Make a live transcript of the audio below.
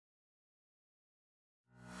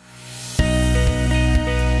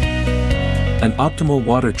An optimal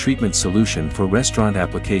water treatment solution for restaurant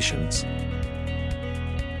applications.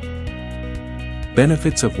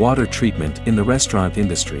 Benefits of water treatment in the restaurant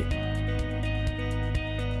industry.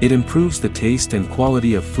 It improves the taste and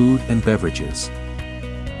quality of food and beverages.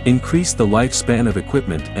 Increase the lifespan of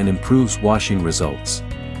equipment and improves washing results.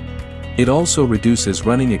 It also reduces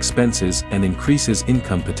running expenses and increases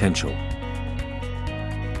income potential.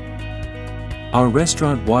 Our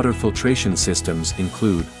restaurant water filtration systems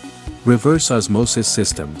include reverse osmosis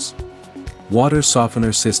systems, water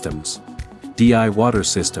softener systems, DI water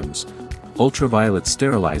systems, ultraviolet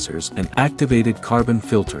sterilizers and activated carbon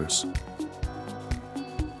filters.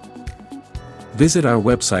 Visit our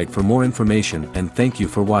website for more information and thank you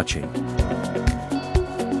for watching.